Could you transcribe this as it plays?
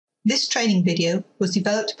This training video was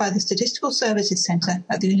developed by the Statistical Services Centre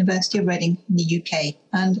at the University of Reading in the UK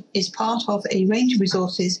and is part of a range of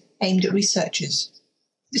resources aimed at researchers.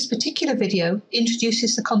 This particular video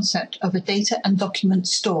introduces the concept of a data and document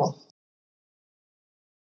store.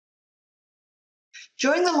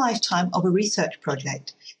 During the lifetime of a research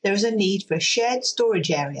project, there is a need for a shared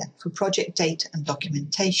storage area for project data and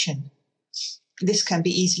documentation. This can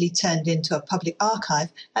be easily turned into a public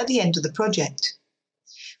archive at the end of the project.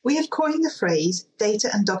 We have coined the phrase Data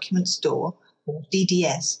and Document Store, or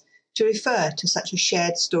DDS, to refer to such a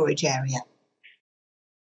shared storage area.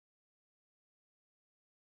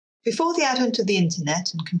 Before the advent of the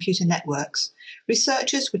Internet and computer networks,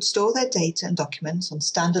 researchers would store their data and documents on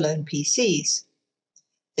standalone PCs.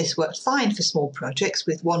 This worked fine for small projects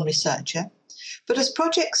with one researcher, but as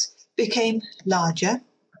projects became larger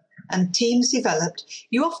and teams developed,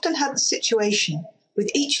 you often had the situation with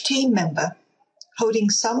each team member holding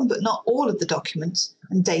some but not all of the documents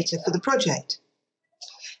and data for the project.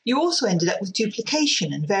 You also ended up with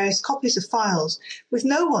duplication and various copies of files, with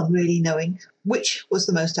no one really knowing which was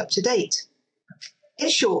the most up-to-date. In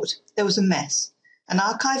short, there was a mess, and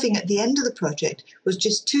archiving at the end of the project was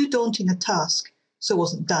just too daunting a task, so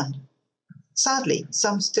wasn't done. Sadly,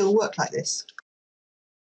 some still work like this.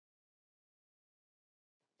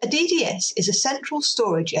 A DDS is a central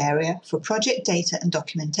storage area for project data and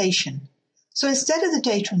documentation. So instead of the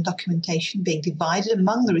data and documentation being divided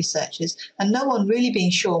among the researchers and no one really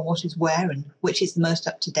being sure what is where and which is the most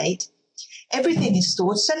up-to-date, everything is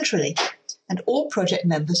stored centrally and all project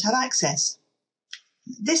members have access.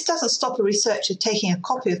 This doesn't stop a researcher taking a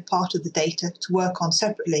copy of part of the data to work on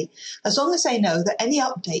separately, as long as they know that any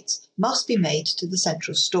updates must be made to the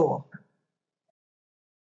central store.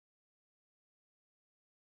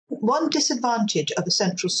 One disadvantage of a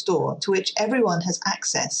central store to which everyone has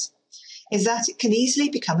access is that it can easily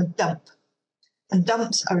become a dump, and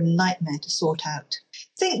dumps are a nightmare to sort out.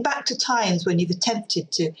 Think back to times when you've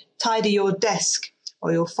attempted to tidy your desk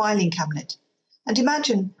or your filing cabinet, and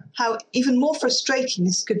imagine how even more frustrating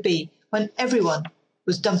this could be when everyone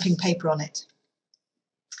was dumping paper on it.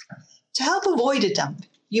 To help avoid a dump,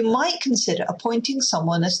 you might consider appointing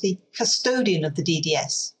someone as the custodian of the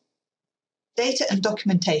DDS. Data and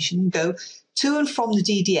documentation go to and from the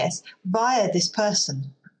DDS via this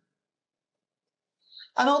person.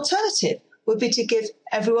 An alternative would be to give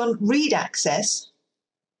everyone read access,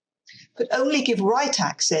 but only give write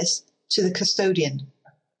access to the custodian.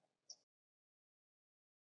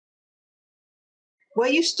 Where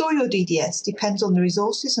you store your DDS depends on the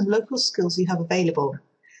resources and local skills you have available.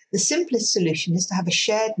 The simplest solution is to have a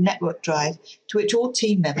shared network drive to which all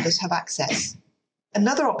team members have access.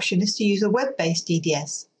 Another option is to use a web-based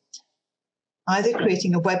DDS, either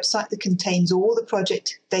creating a website that contains all the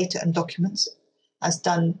project data and documents, as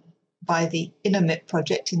done by the INOMIP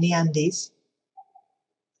project in the Andes,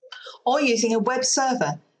 or using a web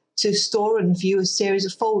server to store and view a series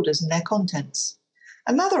of folders and their contents.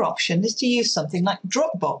 Another option is to use something like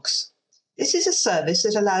Dropbox. This is a service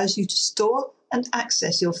that allows you to store and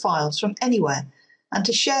access your files from anywhere and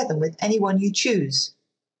to share them with anyone you choose.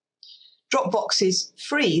 Dropbox is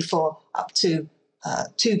free for up to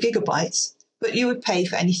 2 gigabytes, but you would pay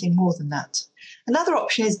for anything more than that. Another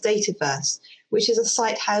option is Dataverse, which is a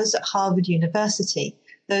site housed at Harvard University,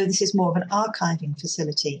 though this is more of an archiving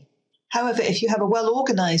facility. However, if you have a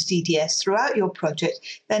well-organized DDS throughout your project,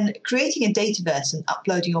 then creating a Dataverse and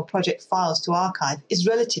uploading your project files to archive is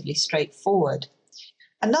relatively straightforward.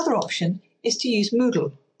 Another option is to use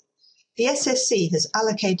Moodle. The SSC has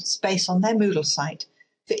allocated space on their Moodle site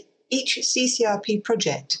for each CCRP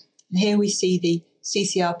project, and here we see the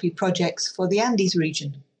CCRP projects for the Andes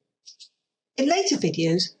region. In later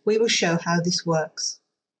videos, we will show how this works.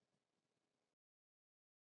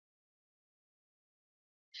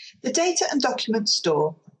 The Data and Document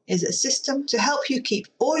Store is a system to help you keep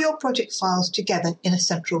all your project files together in a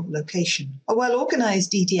central location. A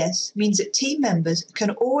well-organized DDS means that team members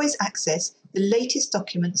can always access the latest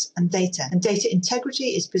documents and data integrity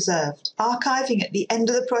is preserved. Archiving at the end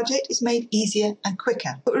of the project is made easier and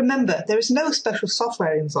quicker. But remember, there is no special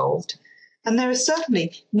software involved, and there is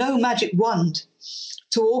certainly no magic wand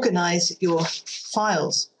to organize your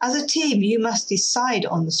files. As a team, you must decide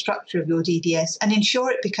on the structure of your DDS and ensure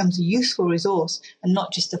it becomes a useful resource and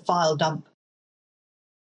not just a file dump.